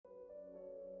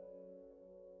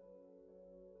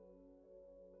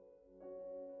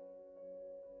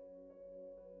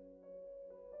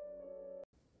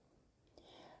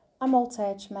I'm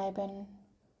Alta H. Mabin,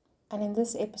 and in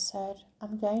this episode,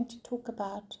 I'm going to talk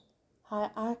about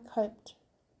how I coped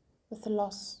with the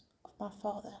loss of my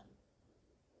father.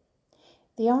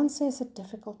 The answer is a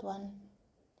difficult one.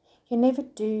 You never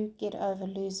do get over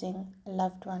losing a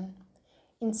loved one.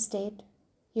 Instead,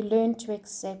 you learn to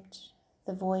accept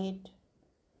the void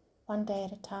one day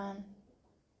at a time.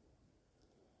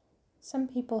 Some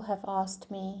people have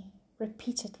asked me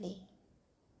repeatedly,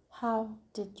 how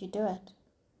did you do it?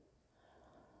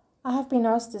 I have been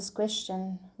asked this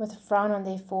question with a frown on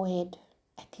their forehead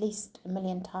at least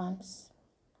 1,000,000 times.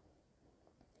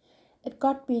 It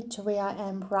got me to where I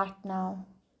am right now,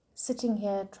 sitting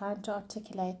here trying to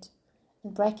articulate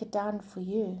and break it down for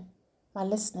you, my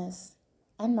listeners,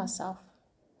 and myself.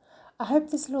 I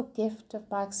hope this little gift of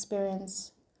my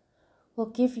experience will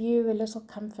give you a little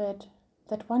comfort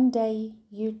that one day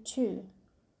you too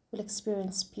will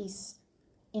experience peace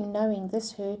in knowing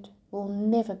this hurt will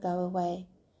never go away,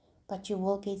 but you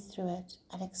will get through it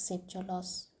and accept your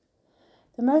loss.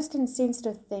 The most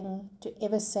insensitive thing to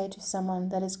ever say to someone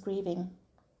that is grieving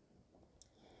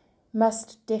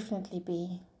must definitely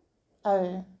be,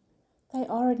 oh, they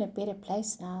are in a better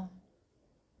place now.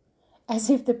 As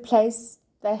if the place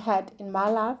they had in my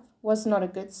life was not a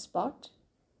good spot.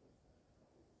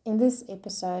 In this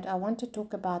episode, I want to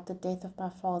talk about the death of my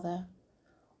father,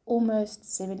 almost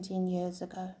 17 years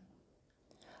ago.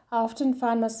 I often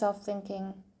find myself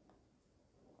thinking,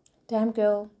 damn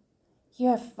girl, you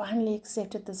have finally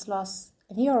accepted this loss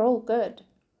and you are all good.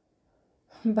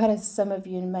 But as some of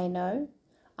you may know,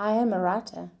 I am a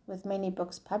writer with many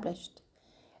books published.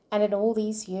 And in all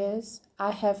these years,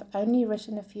 I have only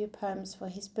written a few poems for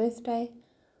his birthday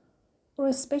or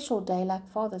a special day like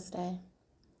Father's Day,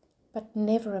 but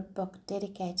never a book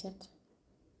dedicated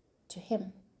to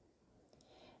him.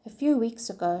 A few weeks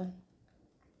ago,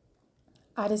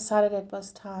 I decided it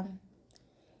was time.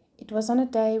 It was on a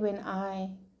day when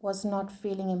I was not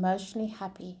feeling emotionally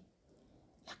happy.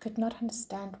 I could not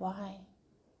understand why.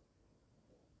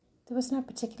 There was no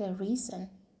particular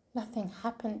reason. Nothing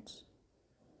happened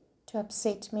to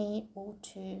upset me or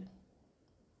to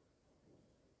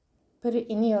put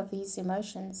any of these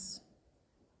emotions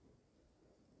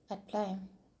at play.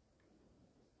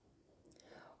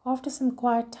 After some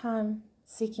quiet time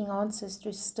seeking answers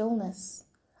through stillness,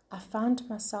 I found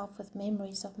myself with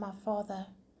memories of my father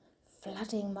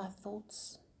flooding my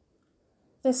thoughts.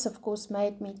 This, of course,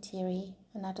 made me teary,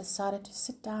 and I decided to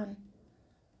sit down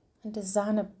and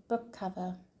design a book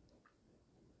cover,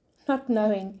 not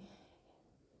knowing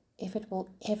if it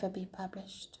will ever be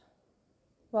published.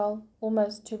 Well,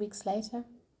 almost 2 weeks later,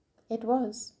 it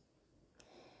was.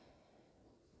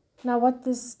 Now, what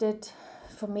this did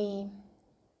for me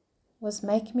was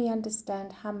make me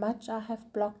understand how much I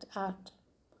have blocked out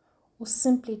or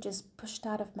simply just pushed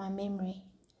out of my memory.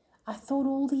 I thought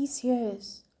all these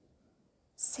years,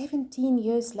 17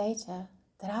 years later,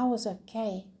 that I was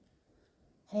okay.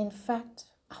 And in fact,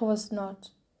 I was not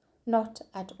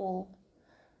at all.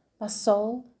 My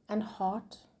soul and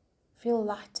heart feel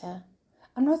lighter.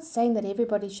 I'm not saying that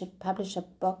everybody should publish a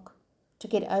book to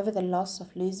get over the loss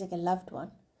of losing a loved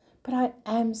one, but I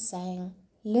am saying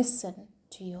listen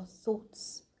to your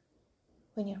thoughts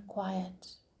when you're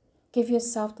quiet. Give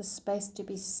yourself the space to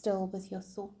be still with your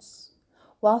thoughts.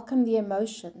 Welcome the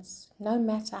emotions, no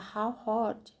matter how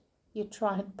hard you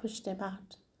try and push them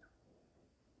out.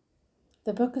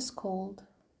 The book is called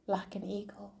Like an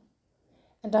Eagle,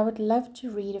 and I would love to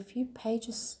read a few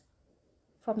pages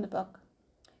from the book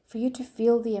for you to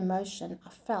feel the emotion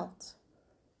I felt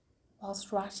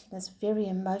whilst writing this very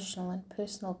emotional and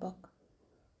personal book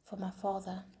for my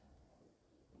father.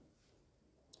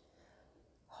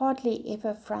 Hardly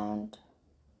ever frowned.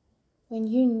 When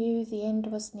you knew the end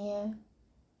was near,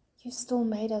 you still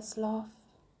made us laugh.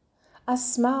 I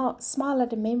smile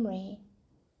at a memory.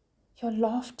 Your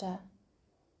laughter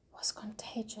was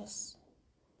contagious.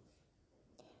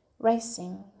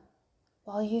 Racing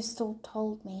while you still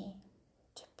told me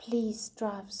to please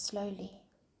drive slowly.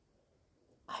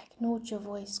 I ignored your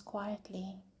voice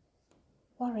quietly,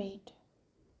 worried.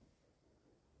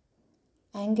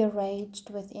 Anger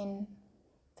raged within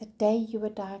the day you were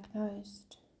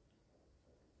diagnosed.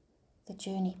 The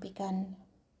journey began.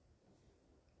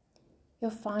 Your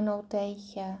final day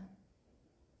here,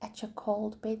 at your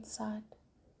cold bedside,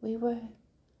 we were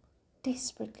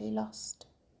desperately lost.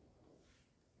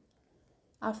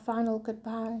 Our final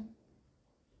goodbye.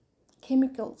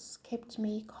 Chemicals kept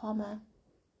me calmer.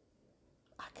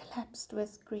 I collapsed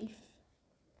with grief.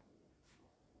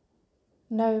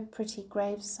 No pretty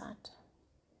gravesite.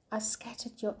 I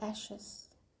scattered your ashes,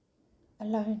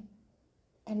 alone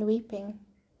and weeping.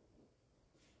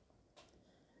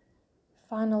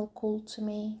 final call to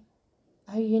me.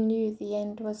 Oh, you knew the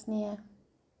end was near.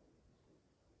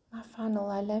 My final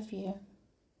I love you.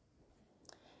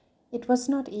 It was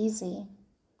not easy,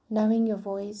 knowing your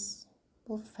voice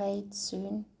will fade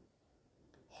soon.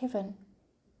 Heaven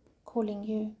calling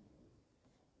you.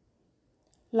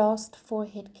 Last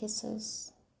forehead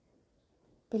kisses.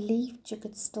 Believed you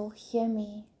could still hear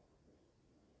me.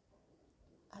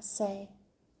 I say,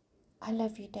 I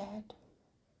love you, Dad.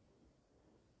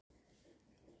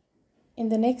 In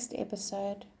the next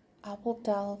episode, I will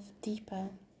delve deeper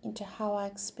into how I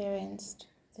experienced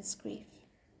this grief.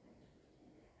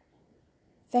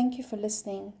 Thank you for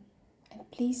listening, and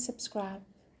please subscribe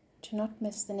to not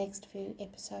miss the next few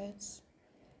episodes.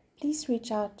 Please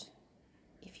reach out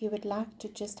if you would like to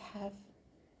just have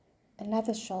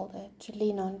another shoulder to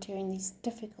lean on during these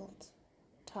difficult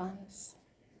times.